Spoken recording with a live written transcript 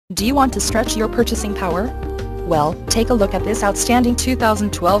Do you want to stretch your purchasing power? Well, take a look at this outstanding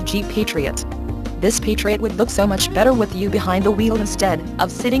 2012 Jeep Patriot. This Patriot would look so much better with you behind the wheel instead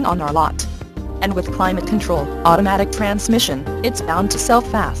of sitting on our lot. And with climate control, automatic transmission, it's bound to sell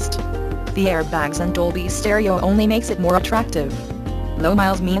fast. The airbags and Dolby stereo only makes it more attractive. Low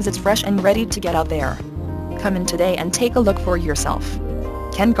miles means it's fresh and ready to get out there. Come in today and take a look for yourself.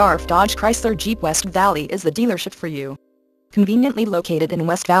 Ken Garff Dodge Chrysler Jeep West Valley is the dealership for you. Conveniently located in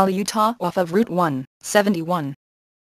West Valley, Utah off of Route 171.